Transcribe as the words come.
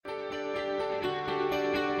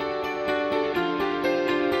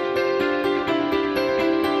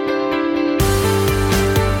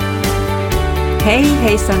Hey,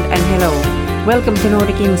 Heisan, and hello. Welcome to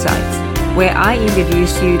Nordic Insights, where I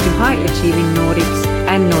introduce you to high-achieving Nordics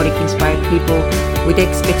and Nordic-inspired people with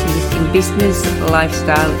expertise in business,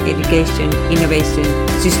 lifestyle, education, innovation,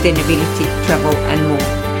 sustainability, travel, and more.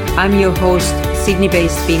 I'm your host,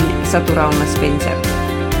 Sydney-based Finn Satu Rauma Spencer.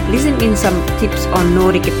 Listen in some tips on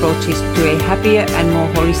Nordic approaches to a happier and more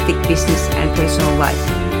holistic business and personal life.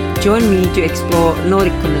 Join me to explore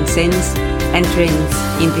Nordic common sense and trends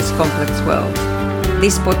in this complex world.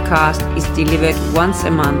 This podcast is delivered once a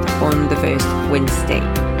month on the first Wednesday.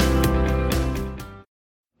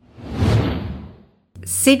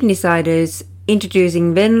 Sydneysiders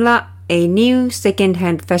introducing Venla, a new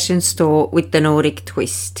second-hand fashion store with the Nordic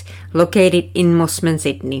twist, located in Mosman,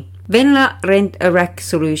 Sydney. Venla Rent-a-Rack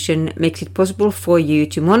solution makes it possible for you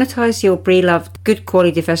to monetize your pre-loved good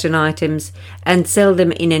quality fashion items and sell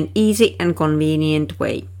them in an easy and convenient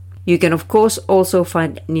way. You can of course also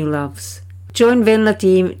find new loves. Join Venla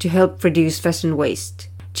team to help reduce fashion waste.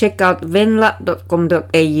 Check out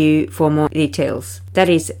venla.com.au for more details. That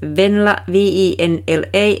is venla, venla.com.au.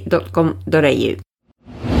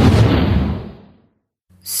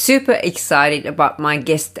 Super excited about my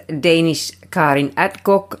guest, Danish Karin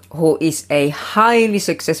Adcock, who is a highly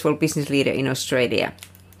successful business leader in Australia.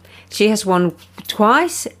 She has won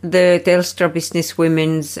twice the Telstra Business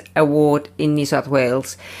Women's Award in New South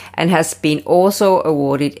Wales and has been also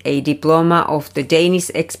awarded a diploma of the Danish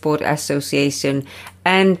Export Association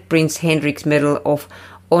and Prince Henrik's Medal of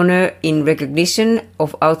Honor in recognition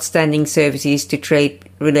of outstanding services to trade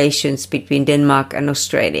relations between Denmark and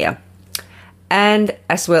Australia, and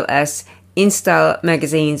as well as InStyle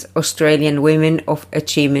magazine's Australian Women of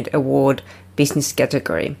Achievement Award business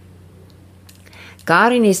category.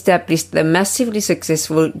 Karin established the massively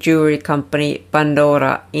successful jewelry company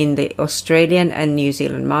Pandora in the Australian and New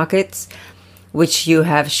Zealand markets, which you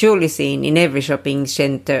have surely seen in every shopping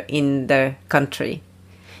centre in the country.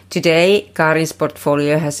 Today, Karin's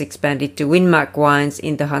portfolio has expanded to Winmark Wines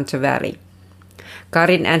in the Hunter Valley.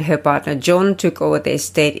 Karin and her partner John took over the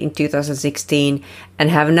estate in 2016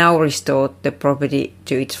 and have now restored the property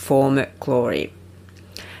to its former glory.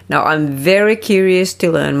 Now I'm very curious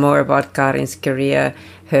to learn more about Karin's career,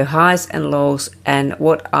 her highs and lows, and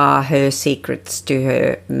what are her secrets to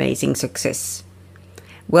her amazing success.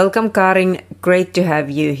 Welcome, Karin. Great to have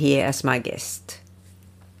you here as my guest.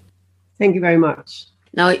 Thank you very much.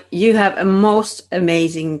 Now, you have a most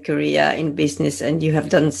amazing career in business and you have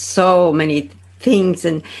done so many things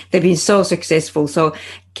and they've been so successful. So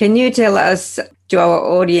can you tell us, to our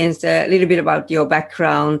audience, a little bit about your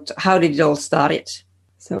background? How did it all start?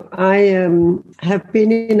 So I have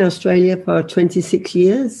been in Australia for 26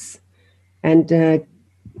 years and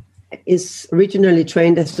is originally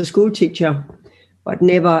trained as a school teacher, but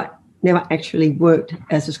never actually worked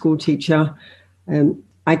as a school teacher.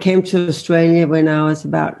 I came to Australia when I was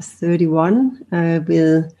about 31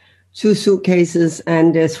 with 2 suitcases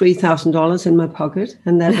and $3,000 in my pocket,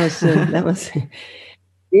 and that was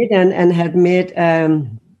it. And had met a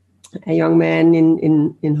young man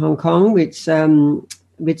in Hong Kong,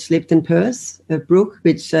 which lived in Perth, Brooke,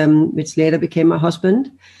 which later became my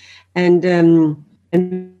husband, and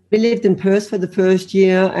we lived in Perth for the first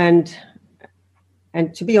year. And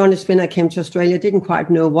to be honest, when I came to Australia, I didn't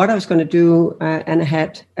quite know what I was going to do, and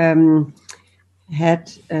I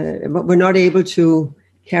were not able to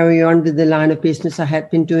carry on with the line of business I had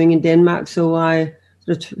been doing in Denmark. So I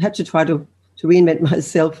sort of had to try to reinvent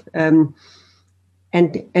myself, and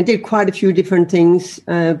did quite a few different things.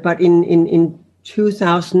 But in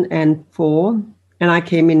 2004, and I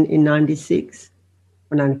came in 96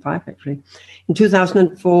 or 95 actually. In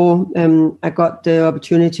 2004, I got the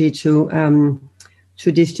opportunity to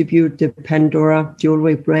distribute the Pandora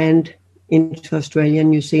jewelry brand into Australia and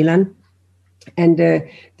New Zealand. And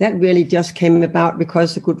that really just came about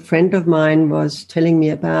because a good friend of mine was telling me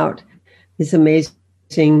about this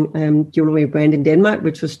amazing jewelry brand in Denmark,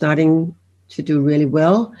 which was starting to do really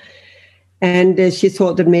well. And she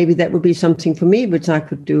thought that maybe that would be something for me, which I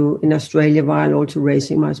could do in Australia while also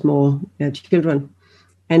raising my small children.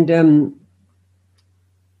 And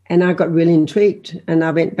I got really intrigued, and I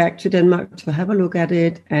went back to Denmark to have a look at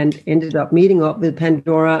it and ended up meeting up with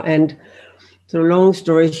Pandora. And so long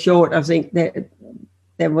story short, I think that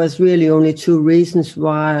there was really only 2 reasons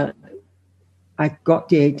why I got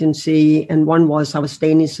the agency. And one was I was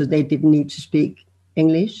Danish, so they didn't need to speak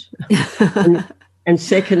English. And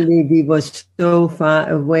secondly, we were so far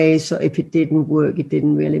away, so if it didn't work, it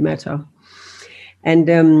didn't really matter. And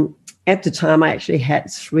at the time, I actually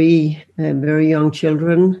had 3 very young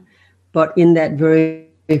children. But in that very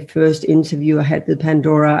first interview I had with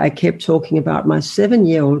Pandora, I kept talking about my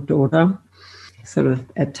 7-year-old daughter. sort of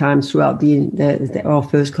at times throughout our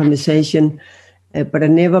first conversation. But I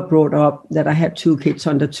never brought up that I had 2 kids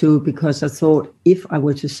under 2 because I thought if I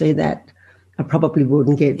were to say that, I probably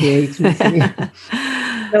wouldn't get the agency.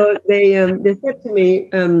 So they said to me,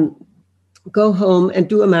 go home and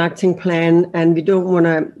do a marketing plan, and we don't want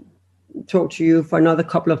to talk to you for another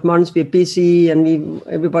couple of months. We're busy, and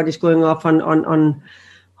everybody's going off on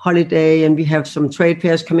holiday, and we have some trade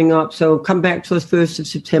fairs coming up. So come back to us 1st of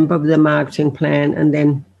September with a marketing plan, and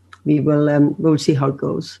then we'll see how it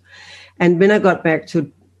goes. And when I got back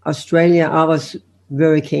to Australia, I was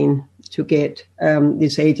very keen to get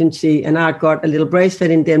this agency, and I got a little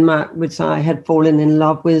bracelet in Denmark, which I had fallen in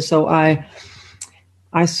love with. So I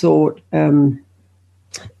thought, I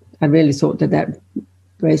really thought that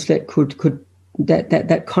bracelet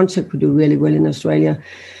that concept could do really well in Australia.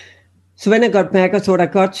 So when I got back, I thought I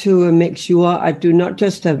got to make sure I do not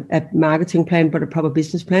just a marketing plan, but a proper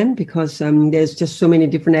business plan, because there's just so many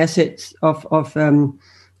different assets of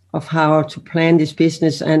how to plan this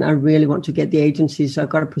business, and I really want to get the agency, so I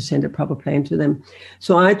got to present a proper plan to them.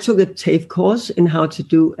 So I took a TAFE course in how to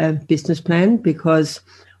do a business plan, because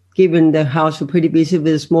given the house was pretty busy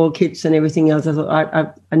with small kids and everything else, I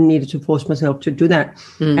thought I needed to force myself to do that.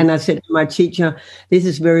 And I said to my teacher, this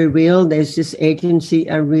is very real. There's this agency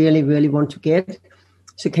I really, really want to get.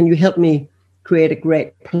 So can you help me create a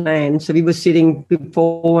great plan? So we were sitting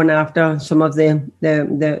before and after some of the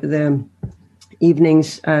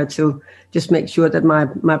evenings to just make sure that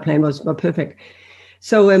my plan was perfect.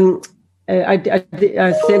 So I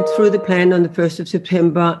sent through the plan on the 1st of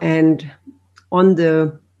September, and on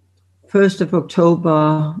the 1st of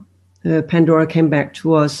October, Pandora came back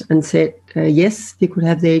to us and said, yes, we could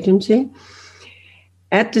have the agency.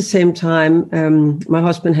 At the same time, my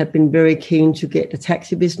husband had been very keen to get a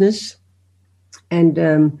taxi business. And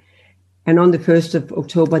on the 1st of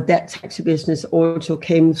October, that taxi business also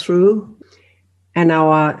came through. And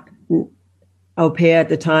our au pair at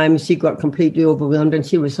the time, she got completely overwhelmed, and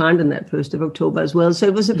she resigned on that 1st of October as well. So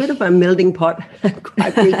it was a bit of a melting pot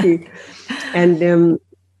quite quickly. And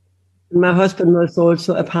my husband was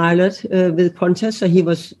also a pilot with Qantas, so he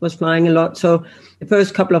was flying a lot. So the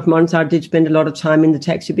first couple of months, I did spend a lot of time in the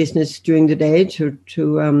taxi business during the day to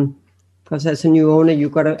because as a new owner,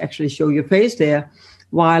 you've got to actually show your face there,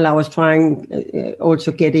 while I was trying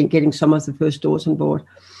also getting some of the first stores on board.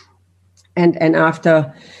 And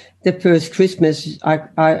after the first Christmas,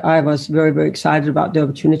 I was very, very excited about the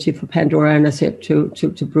opportunity for Pandora. And I said to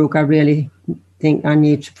Brooke, I really think I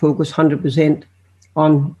need to focus 100%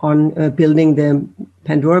 on building the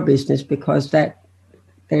Pandora business, because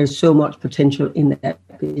there's so much potential in that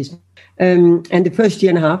business. And the first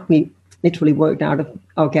year and a half, we literally worked out of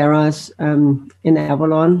our garage in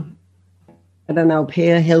Avalon. And an au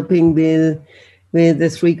pair helping with the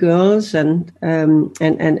 3 girls, and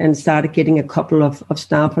started getting a couple of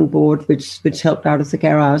staff on board, which helped out of the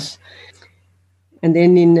garage. And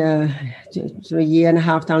then in a year and a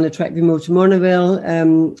half down the track, we moved to Monneville,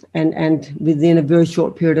 and within a very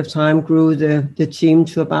short period of time grew the team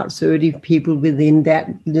to about 30 people within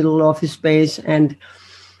that little office space. And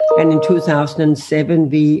in 2007,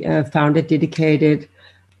 we found a dedicated,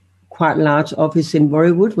 quite large office in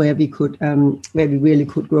Warriewood where we really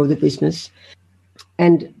could grow the business.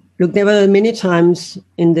 And look, there were many times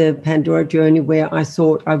in the Pandora journey where I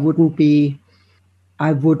thought I wouldn't be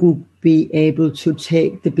able to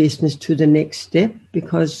take the business to the next step,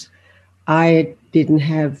 because I didn't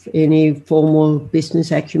have any formal business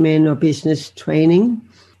acumen or business training,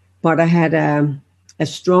 but I had a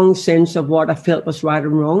strong sense of what I felt was right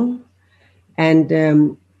and wrong. And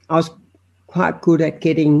I was quite good at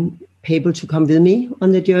getting people to come with me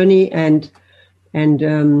on the journey, and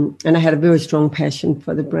I had a very strong passion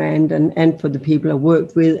for the brand and for the people I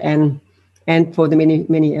worked with, and for the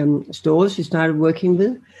many stores we started working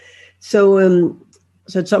with. So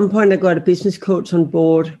at some point I got a business coach on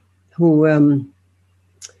board who,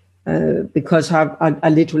 because I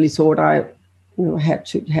literally thought I had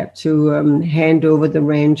to hand over the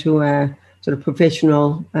reins to a sort of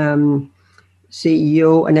professional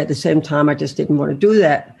CEO, and at the same time I just didn't want to do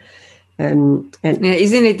that. And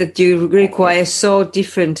isn't it that you require so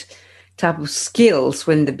different type of skills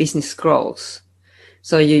when the business grows?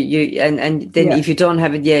 So and then if you don't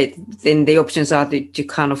have it yet, then the options are to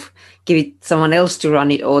kind of give it someone else to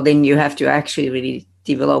run it, or then you have to actually really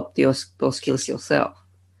develop those skills yourself.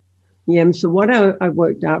 Yeah, so what I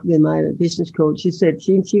worked out with my business coach, she said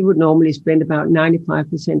she would normally spend about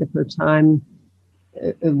 95% of her time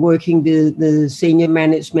working with the senior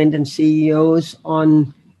management and CEOs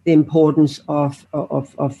on the importance of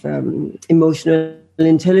emotional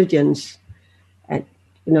intelligence.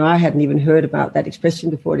 I hadn't even heard about that expression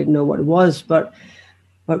before. I didn't know what it was. But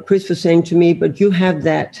what Chris was saying to me, but you have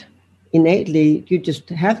that innately. You just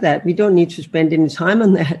have that. We don't need to spend any time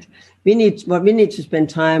on that. What we need to spend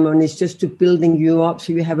time on is just to building you up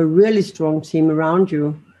so you have a really strong team around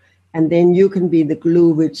you. And then you can be the glue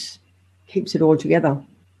which keeps it all together.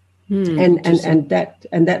 And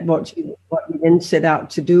that what we then set out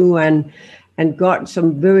to do, and got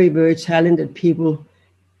some very, very talented people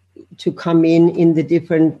to come in the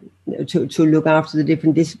different, to look after the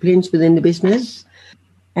different disciplines within the business.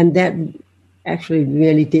 And that actually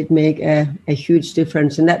really did make a huge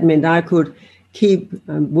difference. And that meant I could keep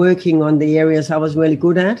working on the areas I was really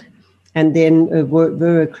good at, and then work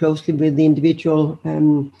very closely with the individual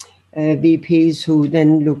VPs who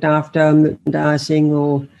then looked after merchandising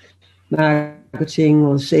or marketing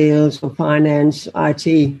or sales or finance,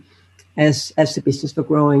 IT, as the business was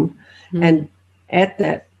growing. And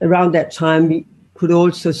around that time, we could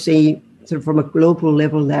also see sort of from a global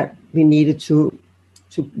level that we needed to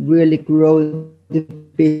really grow the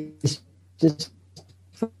business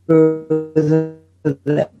further,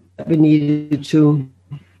 that we needed to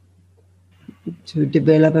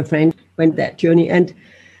develop a friend went that journey. And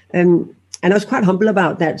I was quite humble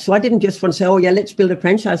about that. So I didn't just want to say, oh yeah, let's build a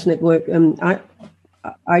franchise network.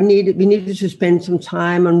 We needed to spend some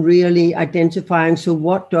time on really identifying, so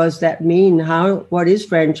what does that mean? What is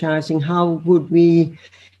franchising? How would we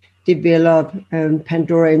develop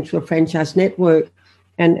Pandora into a franchise network?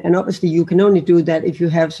 And obviously you can only do that if you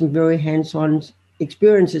have some very hands-on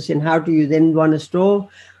experiences in how do you then run a store.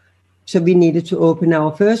 So we needed to open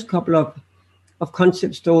our first couple of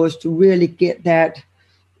concept stores to really get that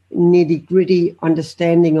nitty-gritty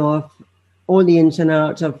understanding of all the ins and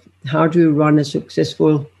outs of how do you run a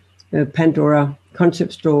successful Pandora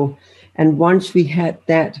concept store. And once we had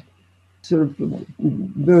that sort of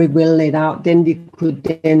very well laid out, then we could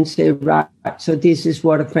then say, right, so this is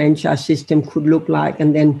what a franchise system could look like,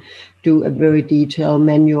 and then do a very detailed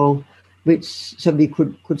manual, so we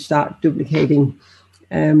could start duplicating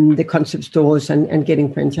the concept stores and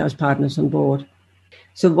getting franchise partners on board.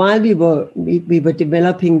 So while we were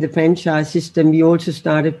developing the franchise system, we also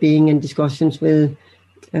started being in discussions with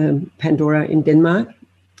Pandora in Denmark.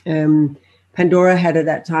 Pandora had at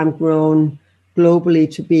that time grown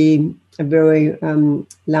globally to be a very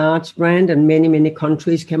large brand, and many, many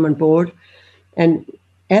countries came on board. And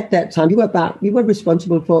at that time, we were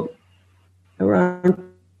responsible for around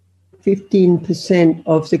 15%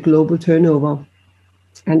 of the global turnover.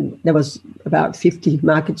 And there was about 50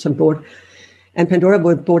 markets on board. And Pandora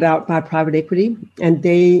was bought out by private equity, and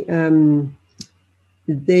they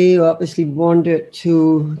obviously wanted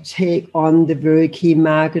to take on the very key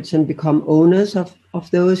markets and become owners of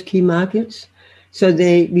those key markets. So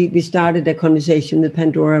we started a conversation with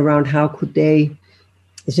Pandora around how could they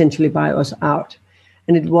essentially buy us out.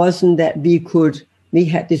 And it wasn't that we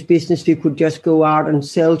had this business, we could just go out and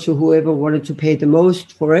sell to whoever wanted to pay the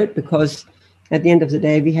most for it, because at the end of the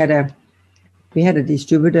day, we had a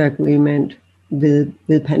distributor agreement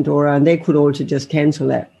with Pandora, and they could also just cancel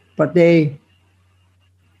that. But they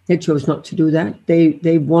chose not to do that.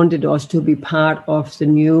 They wanted us to be part of the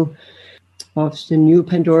new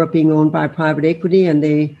Pandora being owned by private equity, and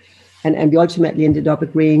we ultimately ended up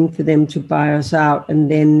agreeing for them to buy us out. And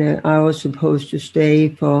then I was supposed to stay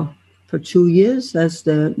for 2 years as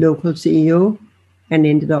the local CEO, and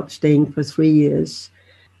ended up staying for 3 years.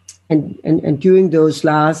 And during those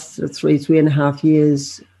last 3.5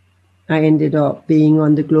 years, I ended up being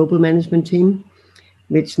on the global management team,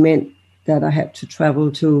 which meant that I had to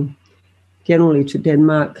travel generally to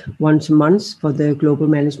Denmark once a month for the global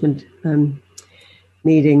management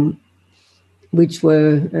meeting, which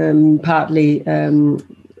were partly the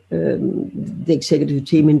executive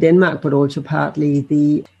team in Denmark, but also partly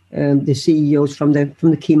the CEOs from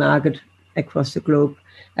the key market across the globe.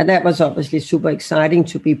 And that was obviously super exciting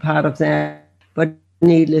to be part of that, but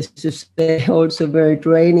needless to say, also very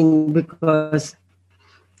draining, because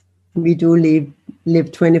we do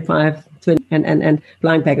live 25 and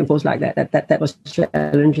flying back and forth like that. That was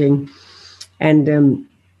challenging. And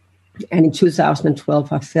in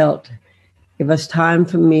 2012, I felt it was time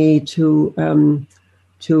for me to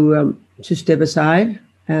step aside,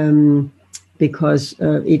 because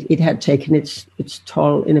it had taken its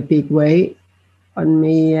toll in a big way on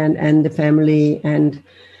me and the family, and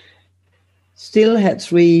still had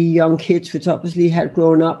 3 young kids, which obviously had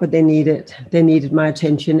grown up, but they needed my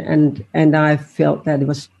attention, and I felt that it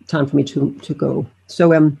was time for me to go.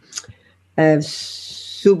 So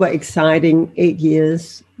super exciting 8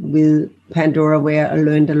 years with Pandora, where I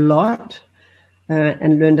learned a lot,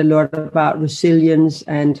 and learned a lot about resilience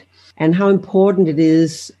and and how important it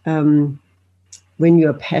is when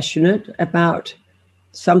you're passionate about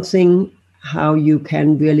something, how you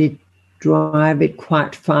can really drive it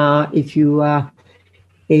quite far if you are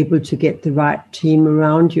able to get the right team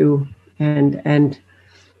around you and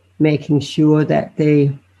making sure that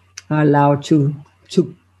they are allowed to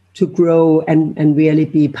grow and really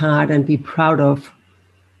be part and be proud of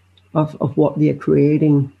what we are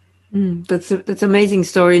creating. That's an amazing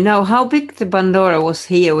story. Now, how big the Pandora was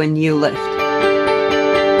here when you left?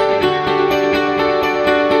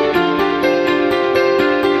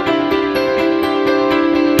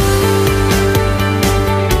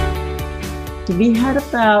 We had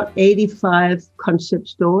about 85 concept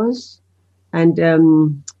stores, and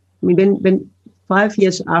when 5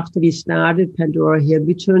 years after we started Pandora here,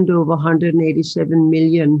 we turned over 187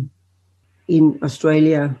 million in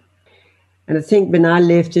Australia. And I think when I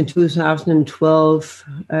left in 2012,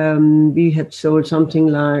 we had sold something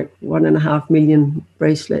like 1.5 million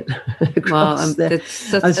bracelets across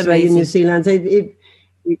Australia and New Zealand. So it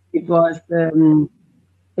was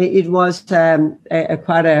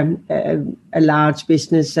quite a large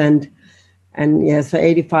business, and yeah, so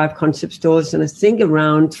 85 concept stores, and I think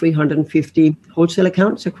around 350 wholesale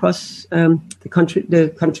accounts across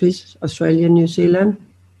the countries, Australia and New Zealand.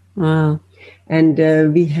 Wow. And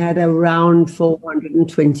we had around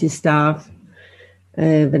 420 staff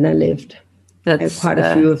when I left. That's quite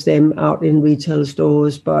a few of them out in retail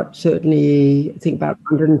stores, but certainly I think about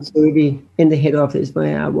 130 in the head office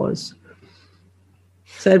where I was.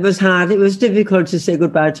 So it was hard. It was difficult to say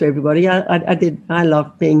goodbye to everybody. I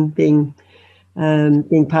loved being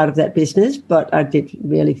part of that business, but I did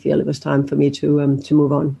really feel it was time for me to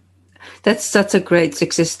move on. That's such a great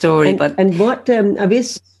success story. And what I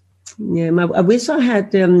wish I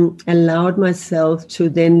had allowed myself to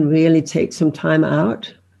then really take some time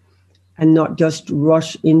out and not just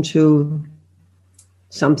rush into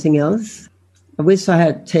something else. I wish I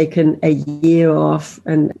had taken a year off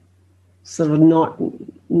and sort of not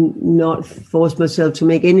force myself to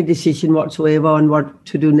make any decision whatsoever on what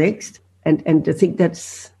to do next. And I think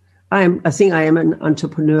I am an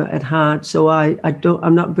entrepreneur at heart, so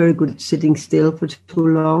I'm not very good at sitting still for too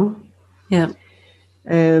long. Yeah.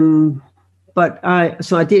 But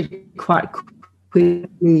I did quite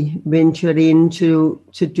quickly venture into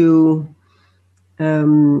to do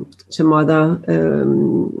some other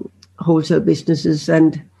wholesale businesses,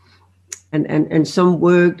 and some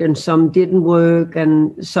worked and some didn't work,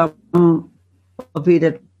 and some of it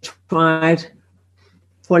I tried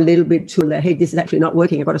for a little bit to hey, this is actually not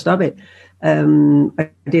working, I've got to stop it. I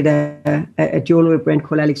did a jewelry brand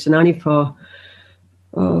called Alexanani for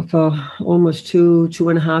almost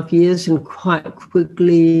 2.5 years, and quite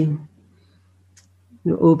quickly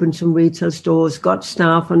opened some retail stores, got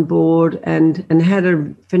staff on board, and had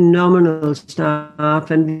a phenomenal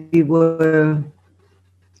staff, and we were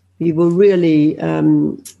really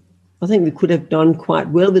I think we could have done quite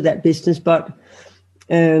well with that business, but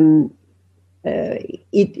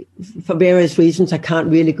it, for various reasons, I can't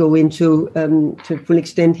really go into to full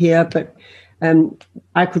extent here, but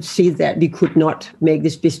I could see that we could not make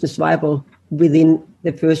this business viable within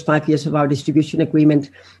the first 5 years of our distribution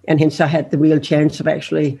agreement, and hence I had the real chance of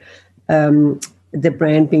actually the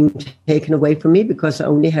brand being taken away from me, because I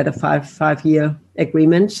only had a five-year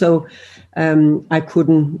agreement. So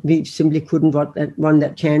we simply couldn't run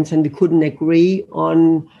that chance, and we couldn't agree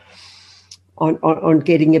on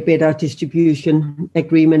getting a better distribution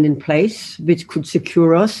agreement in place, which could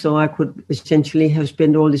secure us. So I could essentially have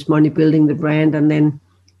spent all this money building the brand and then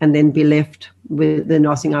be left with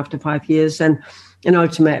nothing after 5 years. And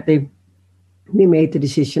ultimately, we made the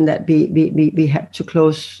decision that we had to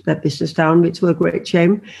close that business down, which was a great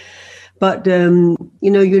shame. But you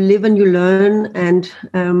live and you learn, and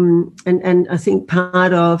I think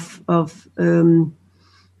part of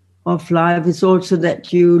life is also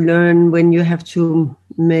that you learn when you have to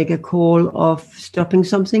make a call of stopping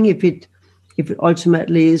something if it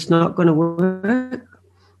ultimately is not going to work,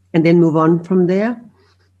 and then move on from there.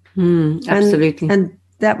 Absolutely. And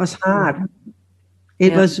that was hard.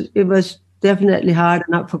 It was definitely hard,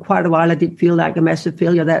 and for quite a while I did feel like a massive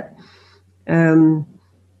failure, that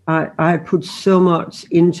I put so much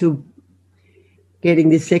into getting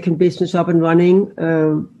this second business up and running,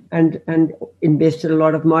 and invested a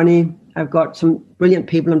lot of money. I've got some brilliant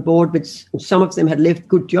people on board, but some of them had left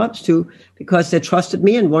good jobs too, because they trusted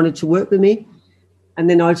me and wanted to work with me. And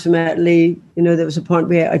then ultimately, there was a point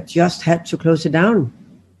where I just had to close it down.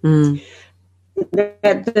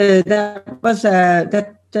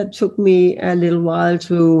 That took me a little while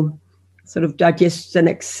to sort of digest and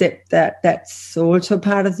accept that that's also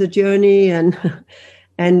part of the journey, and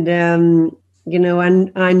And,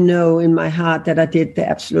 and I know in my heart that I did the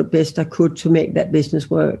absolute best I could to make that business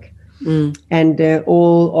work. And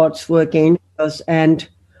all odds were against us, and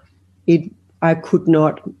I could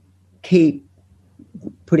not keep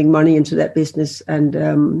putting money into that business, and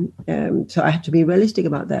so I had to be realistic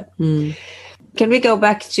about that. Can we go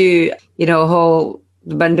back to whole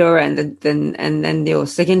Pandora and then your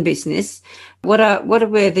second business? What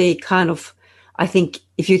were the kind of, I think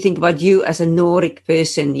if you think about you as a Nordic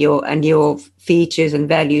person, your features and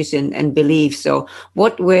values and beliefs, so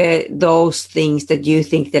what were those things that you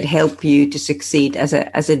think that help you to succeed as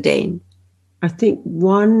a Dane? I think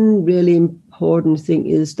one really important thing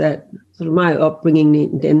is that sort of my upbringing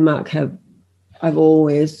in Denmark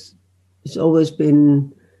it's always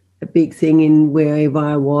been a big thing in wherever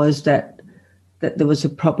I was, that there was a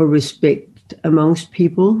proper respect amongst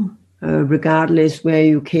people, regardless where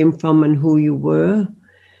you came from and who you were.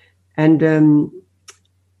 And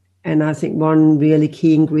I think one really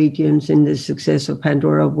key ingredient in the success of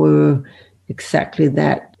Pandora were exactly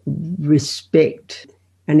that, respect.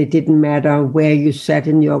 And it didn't matter where you sat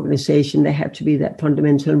in the organization, there had to be that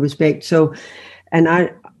fundamental respect. So, and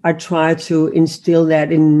I try to instill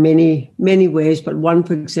that in many, many ways. But one,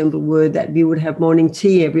 for example, were that we would have morning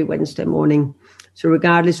tea every Wednesday morning. So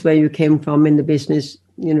regardless where you came from in the business,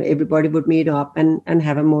 everybody would meet up and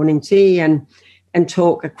have a morning tea and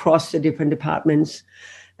talk across the different departments.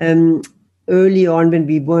 Early on, when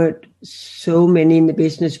we weren't so many in the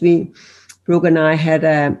business, Brooke and I had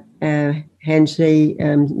a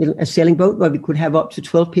sailing boat where we could have up to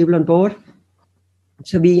 12 people on board.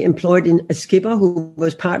 So we employed a skipper who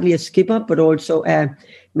was partly a skipper, but also a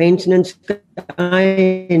maintenance guy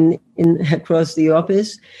in across the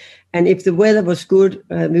office. And if the weather was good,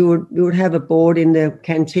 we would have a board in the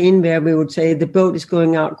canteen where we would say the boat is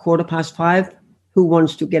going out 5:15. Who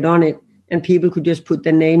wants to get on it? And people could just put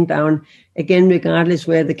their name down, again, regardless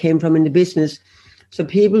where they came from in the business. So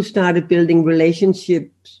people started building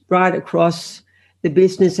relationships right across the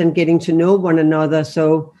business and getting to know one another.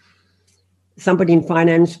 So somebody in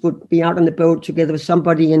finance would be out on the boat together with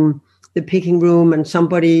somebody in the picking room and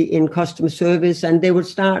somebody in customer service, and they would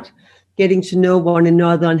start getting to know one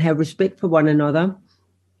another and have respect for one another.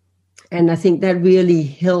 And I think that really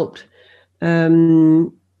helped.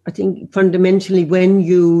 I think fundamentally when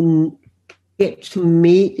you get to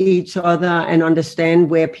meet each other and understand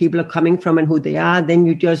where people are coming from and who they are, then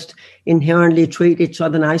you just inherently treat each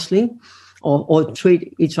other nicely or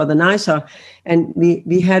treat each other nicer. And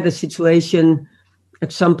we had a situation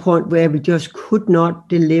at some point where we just could not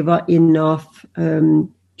deliver enough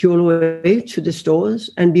jewelry to the stores,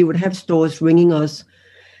 and we would have stores ringing us,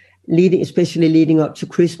 especially leading up to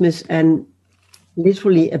Christmas, and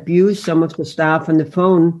literally abuse some of the staff on the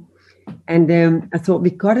phone. And I thought we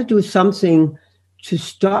got to do something to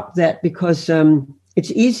stop that, because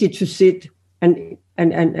it's easy to sit and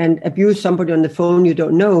abuse somebody on the phone you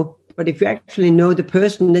don't know. But if you actually know the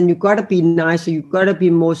person, then you got to be nicer. You got to be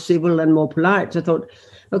more civil and more polite. So I thought,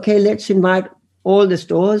 okay, let's invite all the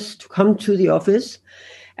stores to come to the office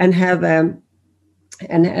and have a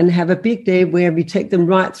big day where we take them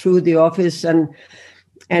right through the office and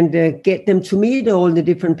get them to meet all the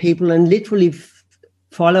different people and literally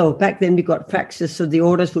follow. Back then we got faxes, so the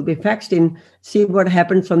orders would be faxed in, see what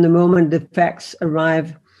happened from the moment the fax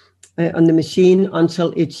arrived on the machine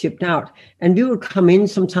until it shipped out. And we would come in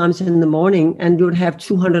sometimes in the morning and we would have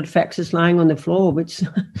 200 faxes lying on the floor, which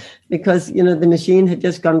because the machine had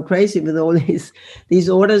just gone crazy with all these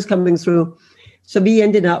orders coming through. So we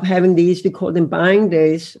ended up having these, we call them buying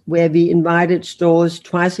days, where we invited stores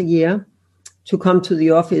twice a year to come to the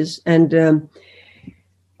office. And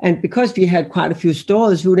because we had quite a few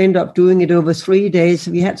stores, we would end up doing it over 3 days.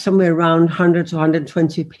 We had somewhere around 100 to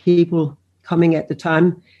 120 people coming at the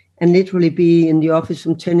time, and literally be in the office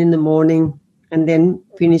from 10 in the morning and then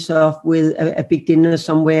finish off with a big dinner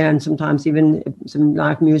somewhere, and sometimes even some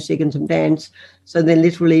live music and some dance. So they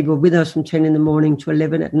literally were with us from 10 in the morning to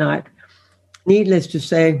 11 at night. Needless to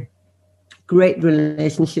say, great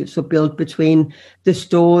relationships were built between the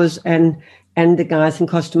stores and the guys in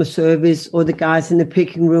customer service or the guys in the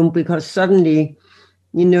picking room, because suddenly,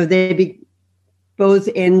 both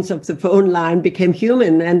ends of the phone line became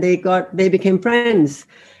human, and they became friends.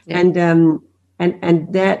 Yeah.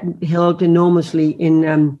 And that helped enormously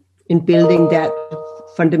in building that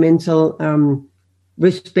fundamental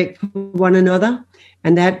respect for one another,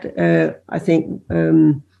 and that I think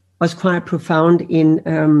was quite profound in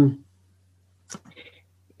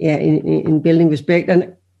building respect.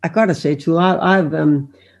 And I gotta say too, I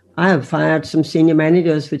have fired some senior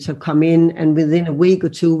managers which have come in and within a week or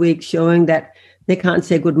 2 weeks showing that they can't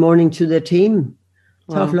say good morning to their team.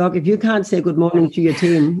 tough luck. If you can't say good morning to your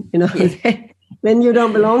team, Yeah. then you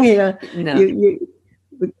don't belong here. No.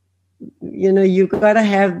 You've got to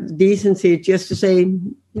have decency just to say,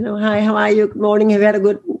 hi, how are you? Good morning. Have you had a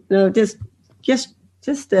good? Just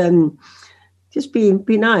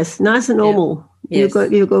be nice and normal. Yeah.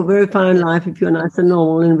 Yes. You go very far in life if you're nice and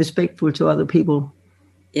normal and respectful to other people.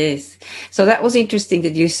 Yes. So that was interesting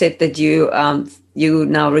that you said that you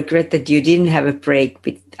now regret that you didn't have a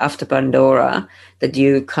break after Pandora, that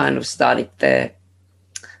you kind of started the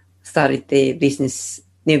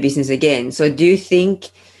new business again. So do you think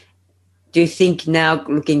now,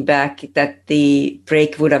 looking back, that the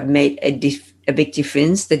break would have made a big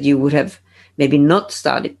difference, that you would have maybe not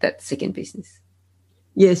started that second business?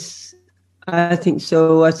 Yes, I think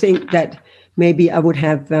so. I think that maybe I would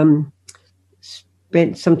have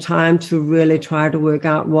spent some time to really try to work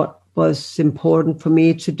out what was important for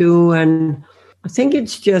me to do. And I think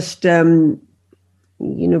it's just, because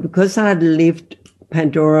I had lived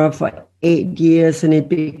Pandora for 8 years and it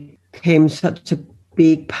became such a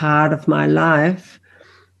big part of my life,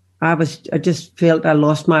 I just felt I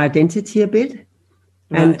lost my identity a bit.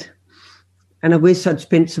 Right. And I wish I'd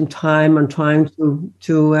spent some time on trying to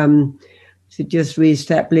just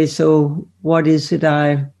reestablish. So what is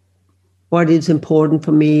important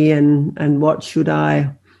for me, and what should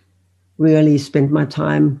I really spend my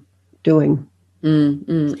time doing?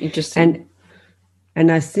 Interesting.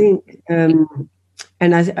 And I think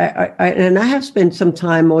and I have spent some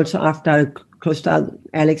time also after I closed out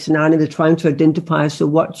Alex and Arne, trying to identify, so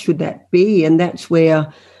what should that be? And that's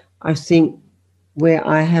where I think where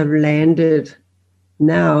I have landed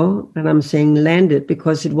now, and I'm saying landed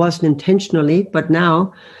because it wasn't intentionally, but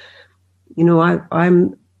now,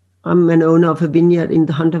 I'm an owner of a vineyard in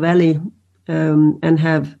the Hunter Valley, and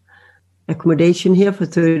have accommodation here for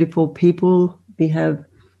 34 people. We have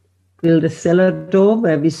built a cellar door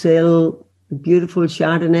where we sell beautiful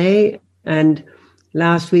Chardonnay, and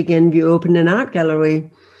last weekend we opened an art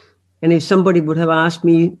gallery. And if somebody would have asked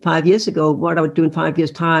me 5 years ago what I would do in 5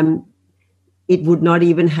 years' time, it would not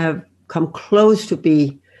even have come close to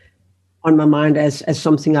be on my mind as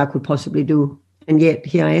something I could possibly do. And yet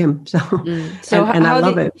here I am. So I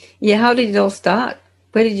love it. Yeah, how did it all start?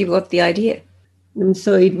 Where did you get the idea? And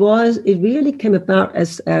so it really came about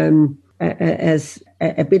as a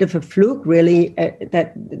bit of a fluke, really,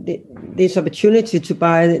 that this opportunity to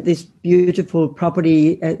buy this beautiful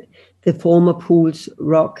property at the former Pools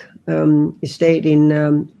Rock estate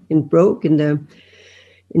in Broke in the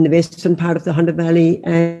western part of the Hunter Valley,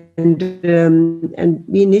 and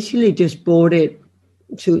we initially just bought it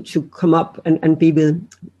to come up and be with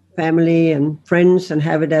family and friends and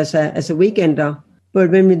have it as a weekender. But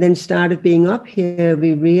when we then started being up here,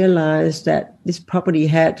 we realized that this property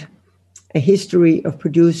had a history of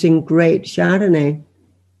producing great Chardonnay.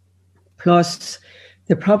 Plus,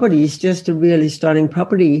 the property is just a really stunning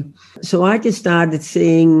property. So I just started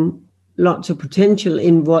seeing lots of potential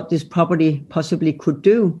in what this property possibly could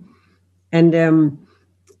do. And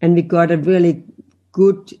we got a really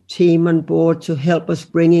good team on board to help us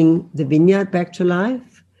bringing the vineyard back to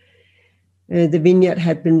life. The vineyard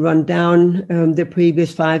had been run down the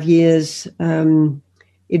previous 5 years.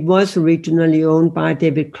 It was originally owned by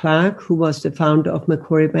David Clark, who was the founder of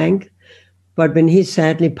Macquarie Bank. But when he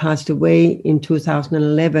sadly passed away in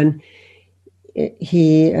 2011,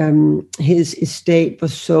 his estate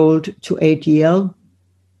was sold to AGL,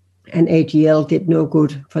 and AGL did no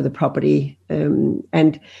good for the property.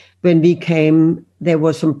 And when we came, there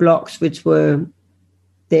were some blocks which were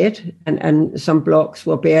dead, and some blocks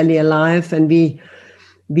were barely alive. And we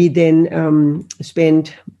then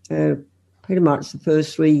spent pretty much the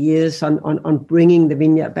first 3 years on bringing the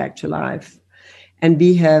vineyard back to life. And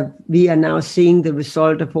we are now seeing the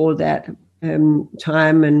result of all that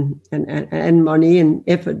time and money and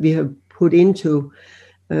effort we have put into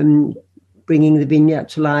bringing the vineyard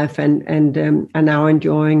to life, and are now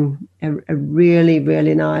enjoying a really,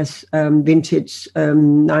 really nice vintage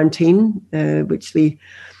 19, which we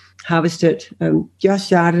harvested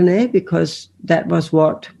just Chardonnay, because that was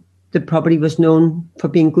what the property was known for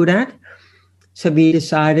being good at. So we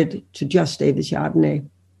decided to just stay with Chardonnay.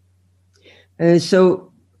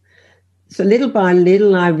 So little by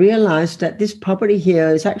little, I realized that this property here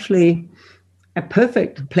is actually a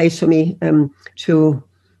perfect place for me to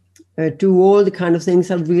do all the kind of things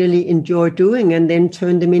I really enjoy doing, and then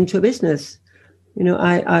turn them into a business.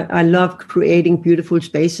 I love creating beautiful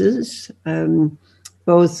spaces,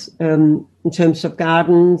 both in terms of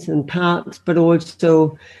gardens and parks, but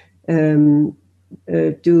also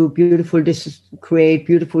create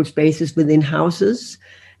beautiful spaces within houses.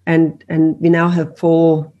 And we now have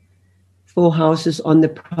four 4 houses on the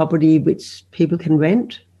property which people can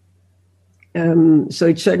rent. So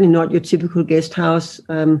it's certainly not your typical guest house.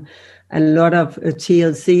 A lot of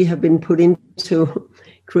TLC have been put into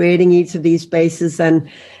creating each of these spaces, and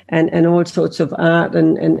all sorts of art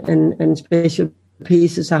and special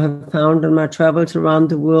pieces I have found on my travels around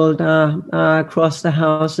the world are across the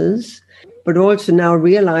houses. But also now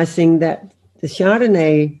realizing that the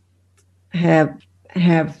Chardonnay have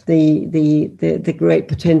the great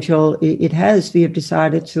potential it has. We have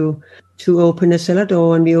decided to open a cellar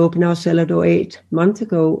door, and we opened our cellar door 8 months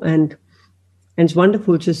ago, and it's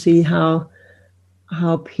wonderful to see how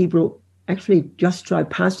people actually just drive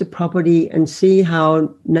past the property and see how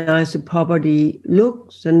nice the property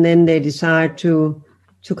looks, and then they decide to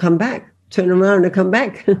come back, turn around and come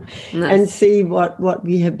back Nice. and see what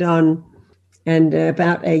we have done. And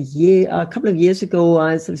about a couple of years ago,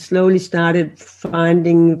 I sort of slowly started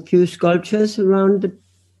finding a few sculptures around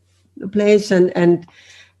the place, and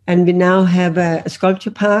we now have a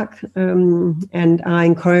sculpture park, and are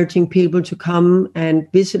encouraging people to come and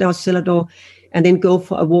visit our cellar door, and then go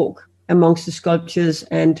for a walk amongst the sculptures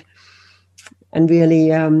and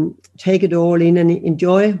really take it all in and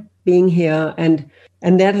enjoy being here. And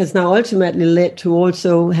that has now ultimately led to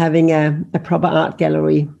also having a proper art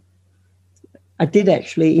gallery. I did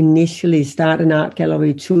actually initially start an art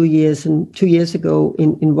gallery 2 years ago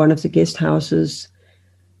in one of the guest houses,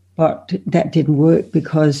 but that didn't work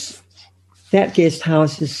because that guest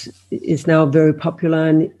house is now very popular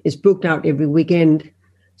and is booked out every weekend.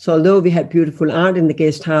 So although we had beautiful art in the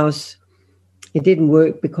guest house, it didn't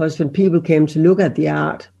work because when people came to look at the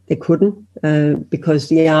art, they couldn't because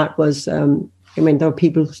the art was, there were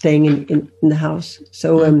people staying in the house.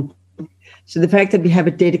 So so the fact that we have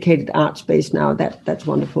a dedicated art space now, that's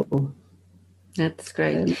wonderful. That's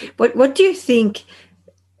great. What do you think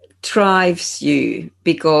drives you?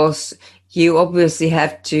 Because you obviously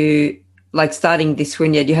have to, like starting this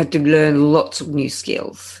vineyard, you have to learn lots of new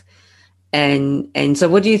skills. And so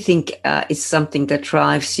what do you think is something that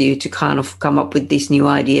drives you to kind of come up with these new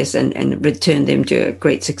ideas and return them to a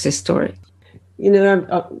great success story?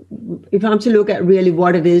 If I'm to look at really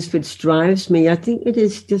what it is which drives me, I think it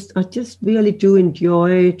is I just really do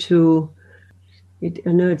enjoy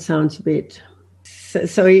I know it sounds a bit,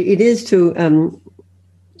 so it is to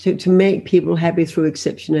make people happy through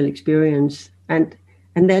exceptional experience. And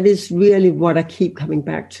that is really what I keep coming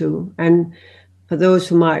back to. And for those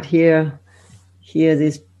who might hear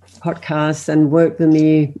this podcast and work with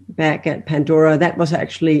me back at Pandora, that was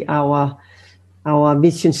actually our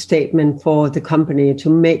mission statement for the company, to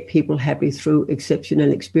make people happy through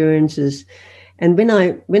exceptional experiences. And when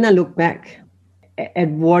I look back at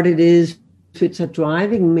what it is which are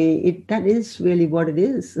driving me, that is really what it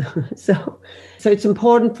is. So it's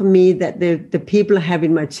important for me that the people I have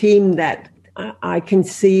in my team, that I can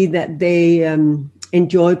see that they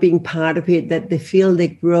enjoy being part of it, that they feel they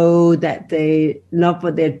grow, that they love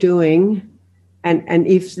what they're doing. And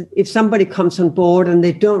if somebody comes on board and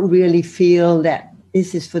they don't really feel that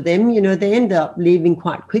this is for them, they end up leaving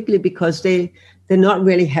quite quickly because they're not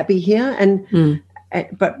really happy here. And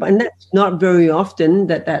that's not very often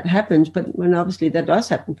that happens. But when obviously that does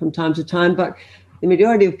happen from time to time. But the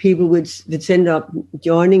majority of people which end up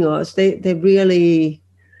joining us, they really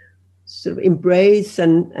sort of embrace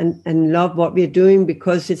and love what we're doing,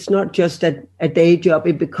 because it's not just a day job.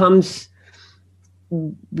 It becomes,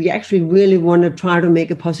 we actually really want to try to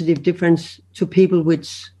make a positive difference to people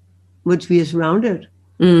which we are surrounded.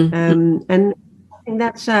 And I think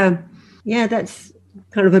that's that's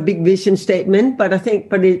kind of a big vision statement. But I think,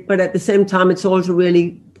 but at the same time, it's also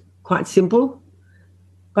really quite simple.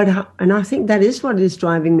 And I think that is what is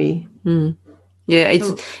driving me. Yeah,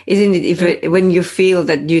 isn't it? When you feel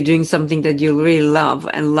that you're doing something that you really love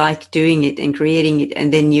and like doing it and creating it,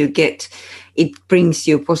 and then it brings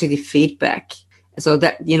you positive feedback. So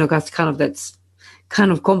that, that's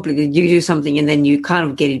kind of complicated. You do something and then you kind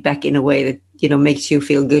of get it back in a way that, makes you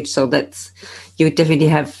feel good. So that's, you definitely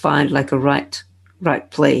find like a right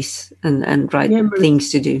place and right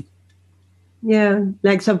things to do. Yeah.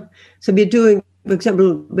 Like, so we're doing, for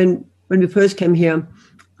example, when we first came here,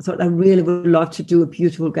 I thought I really would love to do a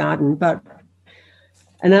beautiful garden,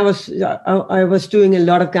 and I was doing a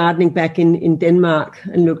lot of gardening back in Denmark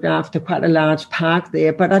and looked after quite a large park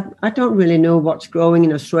there. But I don't really know what's growing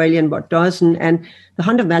in Australia and what doesn't. And the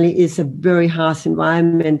Hunter Valley is a very harsh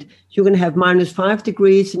environment. You can have -5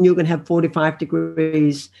 degrees and you can have 45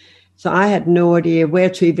 degrees. So I had no idea where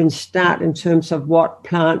to even start in terms of what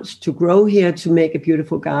plants to grow here to make a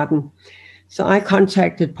beautiful garden. So I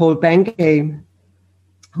contacted Paul Bangay,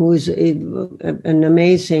 who is an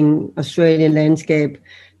amazing Australian landscape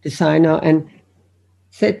designer, and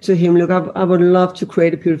said to him, look, I would love to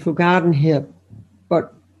create a beautiful garden here,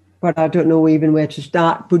 but I don't know even where to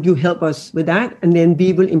start. Would you help us with that? And then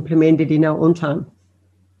we will implement it in our own time.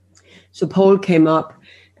 So Paul came up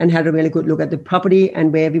and had a really good look at the property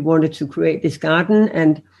and where we wanted to create this garden.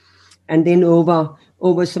 And then over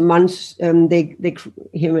some months,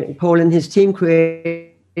 Paul and his team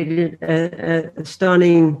created a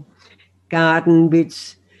stunning garden,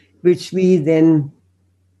 which we then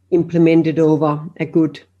implemented over a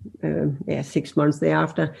good 6 months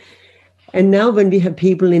thereafter. And now when we have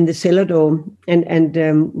people in the cellar door and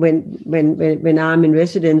when I'm in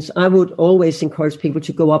residence, I would always encourage people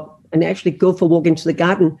to go up and actually go for a walk into the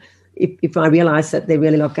garden if I realize that they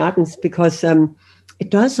really love gardens, because it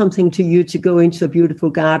does something to you to go into a beautiful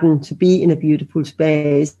garden, to be in a beautiful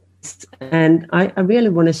space. And I really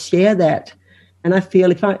want to share that. And I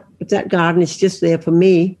feel if that garden is just there for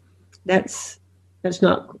me, that's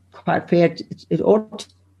not quite fair. It ought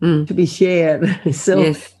to be shared. So.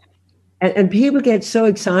 Yes. And people get so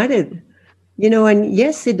excited, and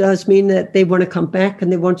yes, it does mean that they want to come back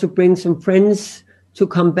and they want to bring some friends to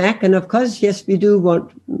come back. And of course, yes, we do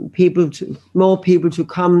want more people to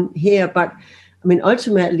come here. But I mean,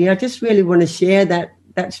 ultimately, I just really want to share that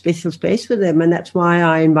special space with them. And that's why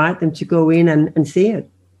I invite them to go in and see it.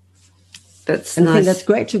 That's nice. I think that's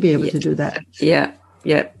great to be able to do that. Yeah,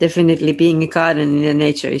 definitely. Being a garden in the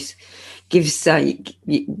nature gives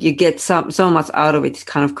you get so much out of it. It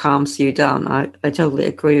kind of calms you down. I totally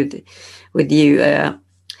agree with you.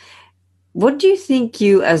 What do you think,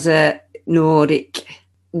 you as a Nordic,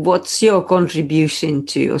 what's your contribution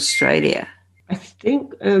to Australia? I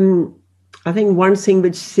think one thing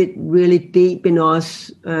which sit really deep in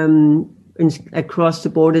us across the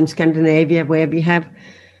board in Scandinavia, where we have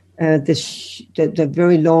the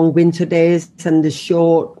very long winter days and the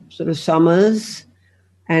short sort of summers,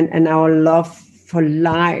 and our love for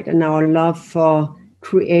light and our love for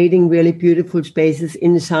creating really beautiful spaces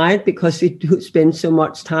inside, because we do spend so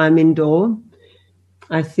much time indoor.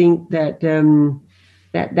 I think that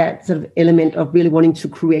that sort of element of really wanting to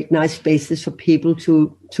create nice spaces for people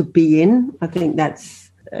to be in, I think that's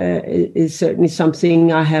is certainly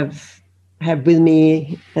something I have with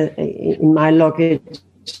me in my luggage,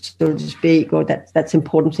 so to speak, or that's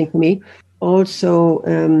important thing for me. Also,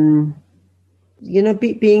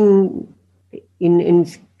 being in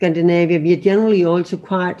Scandinavia, we are generally also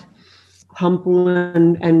quite humble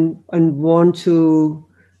and want to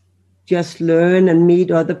just learn and meet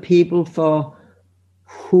other people for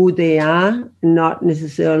who they are, not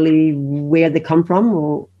necessarily where they come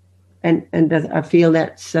from. And I feel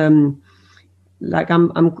that's I'm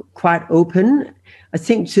quite open. I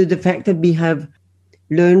think to the fact that we have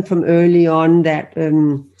learned from early on that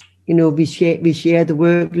we share the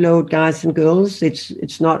workload, guys and girls.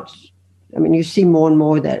 It's not. I mean, you see more and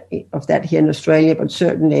more of that here in Australia, but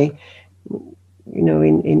certainly,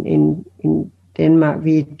 in Denmark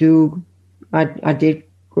we do. I did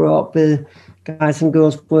grow up with guys and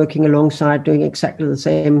girls working alongside, doing exactly the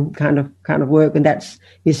same kind of work, and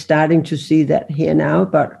you're starting to see that here now.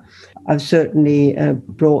 But I've certainly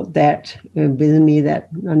brought that with me,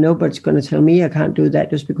 that nobody's going to tell me I can't do that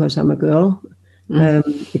just because I'm a girl.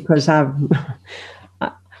 Because I've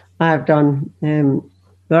done a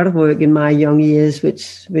lot of work in my young years,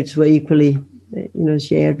 which were equally,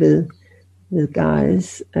 shared with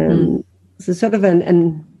guys. So sort of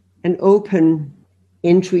an open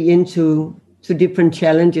entry into different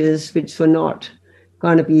challenges, which were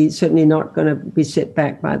certainly not going to be set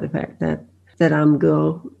back by the fact that I'm a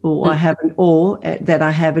girl, or that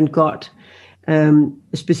I haven't got a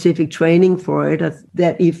specific training for it.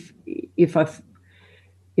 That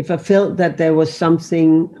if I felt that there was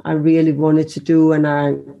something I really wanted to do and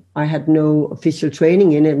I had no official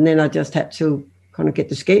training in it, and then I just had to kind of get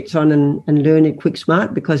the skates on and learn it quick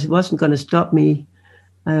smart, because it wasn't going to stop me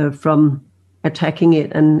from attacking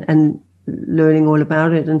it and learning all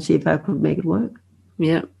about it and see if I could make it work.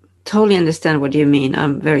 Yeah, totally understand what you mean.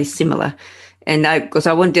 I'm very similar. And because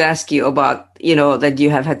I want to ask you about, that you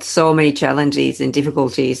have had so many challenges and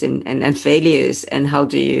difficulties and failures, and how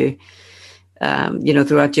do you,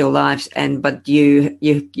 throughout your lives, but you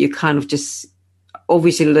kind of just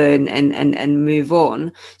obviously learn and move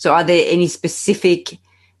on. So are there any specific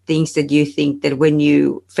things that you think that when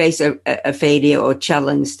you face a failure or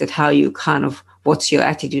challenge, that what's your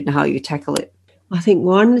attitude and how you tackle it? I think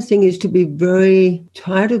one thing is to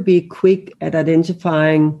try to be quick at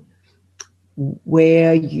identifying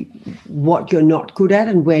what you're not good at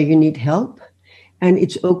and where you need help. And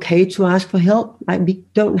it's okay to ask for help. Like, we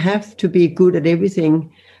don't have to be good at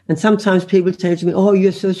everything. And sometimes people say to me, "Oh,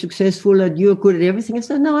 you're so successful and you're good at everything." I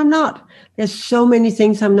said, "No, I'm not. There's so many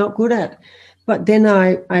things I'm not good at." But then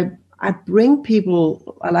I bring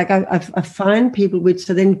people, like I find people which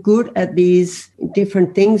are then good at these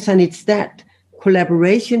different things, and it's that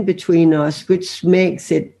collaboration between us which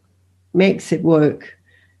makes it work.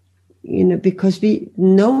 Because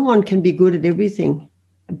no one can be good at everything.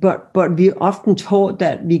 But we're often taught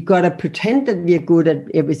that we got to pretend that we are good at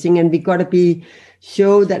everything, and we got to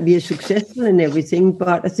show that we are successful in everything.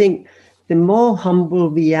 But I think the more humble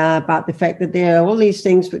we are about the fact that there are all these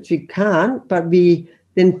things which we can't, but we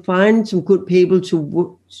then find some good people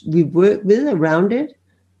we work with around it,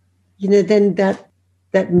 then that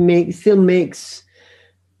still makes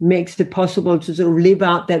it possible to sort of live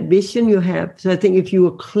out that vision you have. So I think if you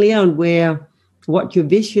are clear on what your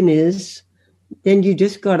vision is, then you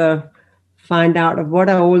just got to find out of what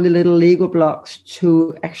are all the little Lego blocks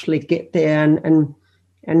to actually get there,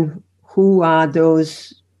 and who are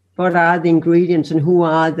those, what are the ingredients, and who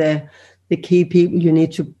are the key people you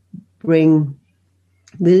need to bring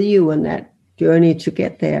with you on that journey to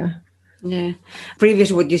get there. Yeah.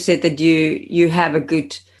 Previously, what you said that you have a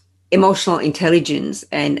good emotional intelligence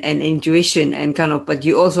and intuition and but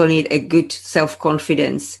you also need a good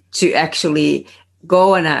self-confidence to actually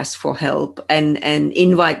go and ask for help and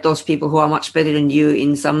invite those people who are much better than you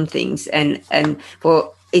in some things. And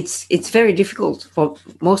for it's very difficult for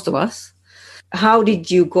most of us. How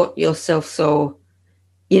did you got yourself so,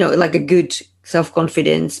 like a good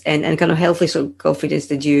self-confidence and kind of healthy self-confidence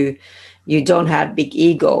that you don't have big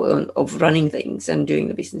ego of running things and doing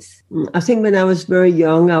the business? I think when I was very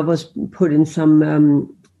young, I was put in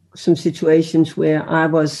some situations where I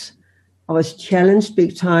was challenged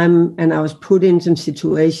big time, and I was put in some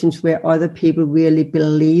situations where other people really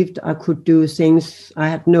believed I could do things I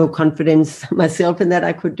had no confidence myself in that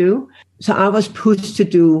I could do. So I was pushed to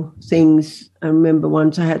do things. I remember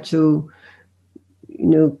once I had to,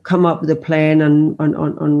 come up with a plan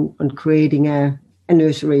on creating a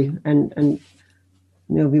nursery, and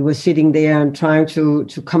we were sitting there and trying to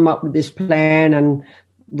come up with this plan and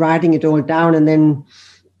writing it all down, and then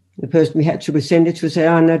the person we had to present it to say,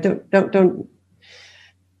 "Oh no, don't."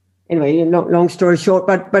 Anyway, long story short,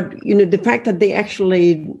 but the fact that they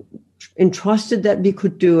actually entrusted that we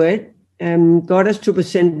could do it, got us to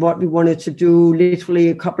present what we wanted to do literally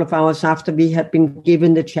a couple of hours after we had been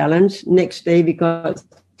given the challenge. Next day, we got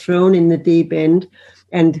thrown in the deep end,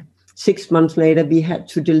 and 6 months later, we had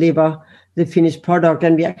to deliver the finished product,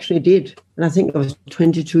 and we actually did. And I think I was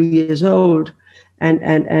 22 years old,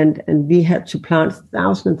 and we had to plant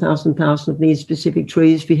thousands of these specific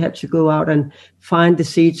trees. We had to go out and find the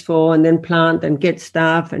seeds for, and then plant and get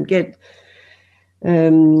staff and get.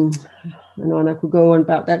 And I could go on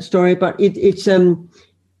about that story, but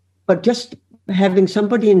but just having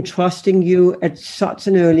somebody entrusting you at such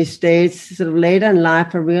an early stage, sort of later in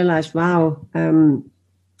life, I realized, wow,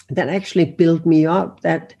 that actually built me up.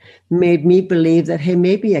 That made me believe that, hey,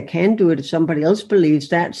 maybe I can do it if somebody else believes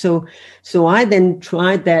that. So I then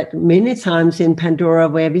tried that many times in Pandora,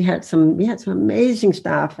 where we had some amazing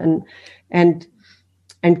staff and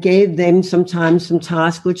gave them sometimes some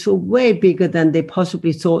tasks which were way bigger than they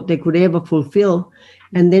possibly thought they could ever fulfill,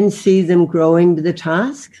 and then see them growing with the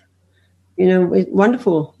task. It's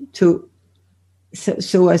wonderful to.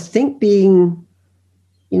 So I think being,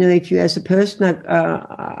 if you as a person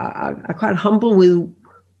are quite humble with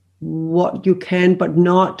what you can, but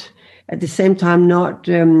not at the same time not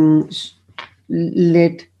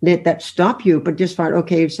let that stop you, but just find,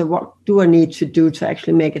 okay, so what do I need to do to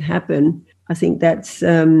actually make it happen? I think that's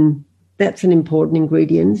an important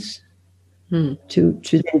ingredient to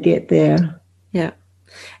then get there. Yeah.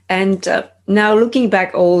 And now looking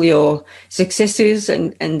back all your successes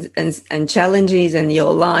and challenges and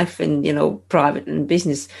your life and, private and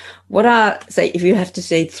business, what are, say, if you have to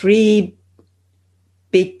say 3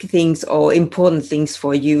 big things or important things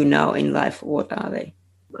for you now in life, what are they?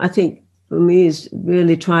 I think for me is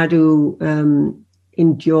really try to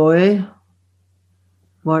enjoy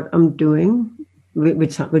what I'm doing,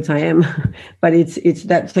 which I am, but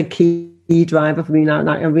that's the key driver for me now.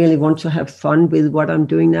 I really want to have fun with what I'm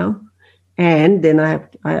doing now, and then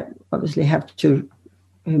I obviously have to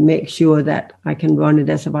make sure that I can run it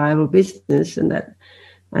as a viable business, and that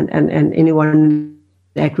and anyone in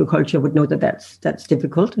agriculture would know that that's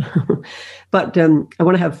difficult. But I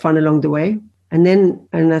want to have fun along the way, and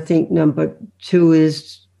I think number 2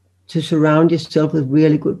 is to surround yourself with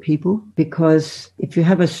really good people, because if you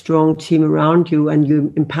have a strong team around you and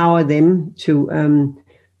you empower them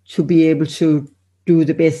to be able to do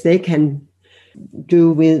the best they can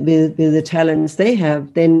do with the talents they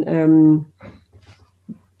have, then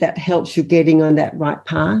that helps you getting on that right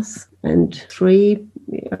path. And 3,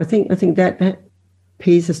 I think that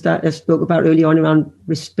piece I spoke about early on around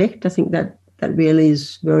respect. I think that really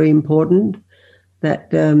is very important, that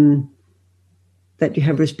that you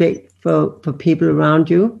have respect for people around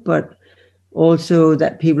you, but also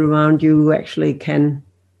that people around you actually can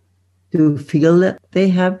do feel that they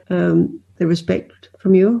have the respect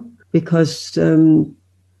from you. Because I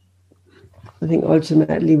think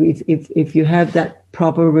ultimately, if you have that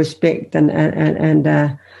proper respect and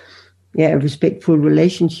a respectful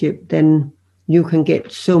relationship, then you can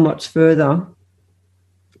get so much further,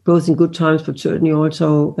 both in good times, but certainly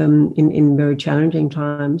also in very challenging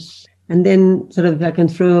times. And then sort of I can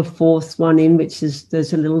throw a 4th one in, which is,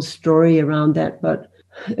 there's a little story around that. But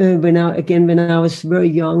when I was very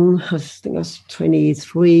young, I think I was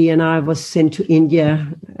 23, and I was sent to India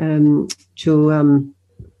to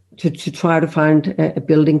try to find a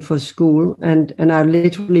building for school. And I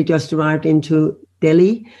literally just arrived into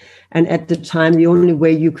Delhi. And at the time, the only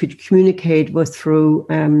way you could communicate was through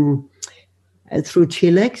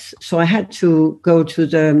telex. So I had to go to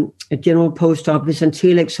the general post office and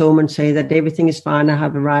telex home and say that everything is fine, I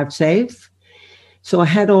have arrived safe. So I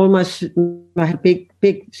had my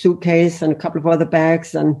big suitcase and a couple of other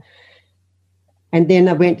bags, and then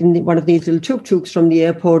I went in one of these little tuk-tuks from the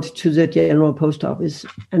airport to the general post office.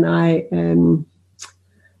 And I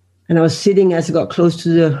was sitting as I got close to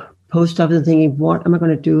the post office thinking, what am I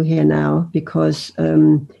going to do here now? Because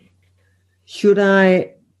should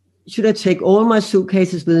I take all my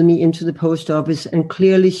suitcases with me into the post office and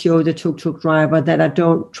clearly show the tuk-tuk driver that I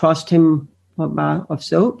don't trust him for a bar of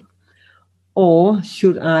soap? Or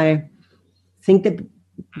should I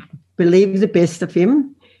believe the best of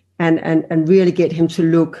him and really get him to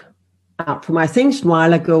look out for my things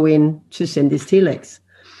while I go in to send this telex?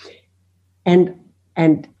 And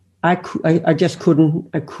I just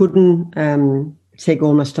couldn't take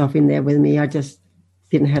all my stuff in there with me. I just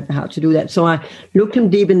didn't have the heart to do that. So I looked him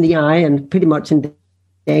deep in the eye, and pretty much in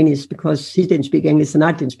Danish, because he didn't speak English and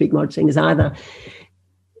I didn't speak much English either,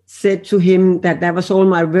 said to him that was all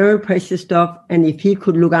my very precious stuff, and if he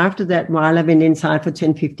could look after that while I went inside for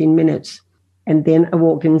 10-15 minutes. And then I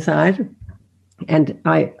walked inside, and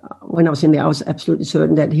when I was in there, I was absolutely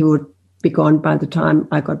certain that he would be gone by the time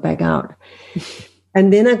I got back out.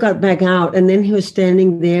 And then I got back out, and then he was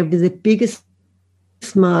standing there with the biggest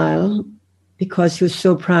smile, because he was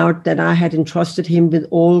so proud that I had entrusted him with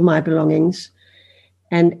all my belongings.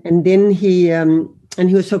 And then he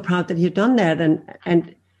was so proud that he had done that.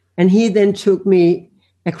 And he then took me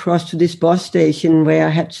across to this bus station where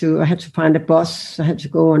I had to find a bus. I had to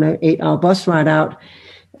go on an 8-hour bus ride out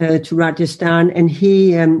to Rajasthan. And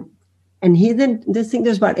he then, I think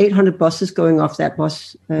there's about 800 buses going off that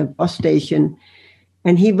bus station.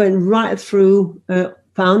 And he went right through,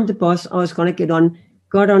 found the bus I was going to get on,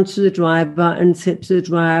 got onto the driver and said to the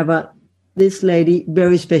driver, this lady,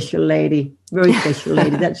 very special lady.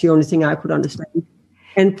 That's the only thing I could understand.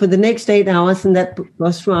 And for the next 8 hours in that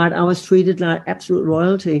bus ride, I was treated like absolute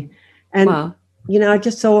royalty. And, wow. I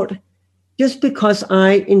just thought, just because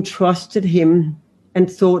I entrusted him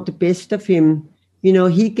and thought the best of him,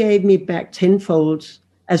 he gave me back tenfold,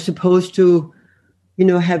 as opposed to,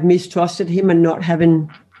 have mistrusted him and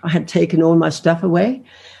I had taken all my stuff away.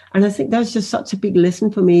 And I think that was just such a big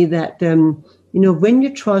lesson for me that, when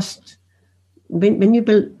you trust, when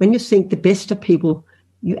you think the best of people,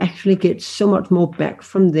 you actually get so much more back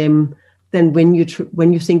from them than when you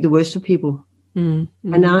think the worst of people.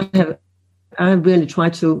 Mm-hmm. And I really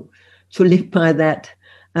tried to live by that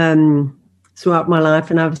throughout my life,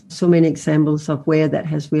 and I have so many examples of where that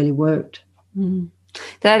has really worked. Mm.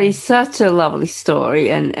 That is such a lovely story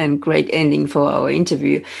and great ending for our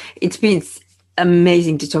interview. It's been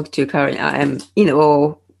amazing to talk to you, Karin. I am in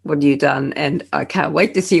awe what you've done, and I can't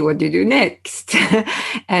wait to see what you do next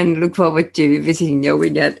and look forward to visiting your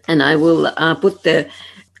vineyard. And I will put the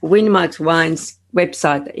Windmarks Wines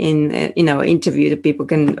website in our interview that people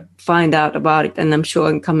can find out about it, and I'm sure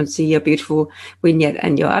and come and see your beautiful vineyard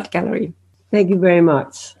and your art gallery. Thank you very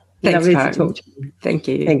much. Thanks, Lovely Karin. to talk to you. Thank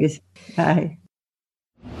you. Thank you. Bye.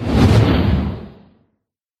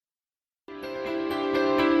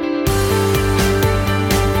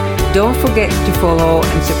 Don't forget to follow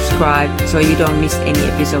and subscribe so you don't miss any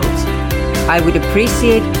episodes. I would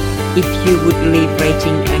appreciate if you would leave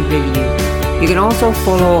rating and review. You can also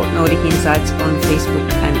follow Nordic Insights on Facebook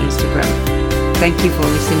and Instagram. Thank you for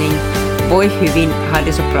listening. Voi hyvin, ha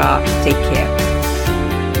det så bra. Take care.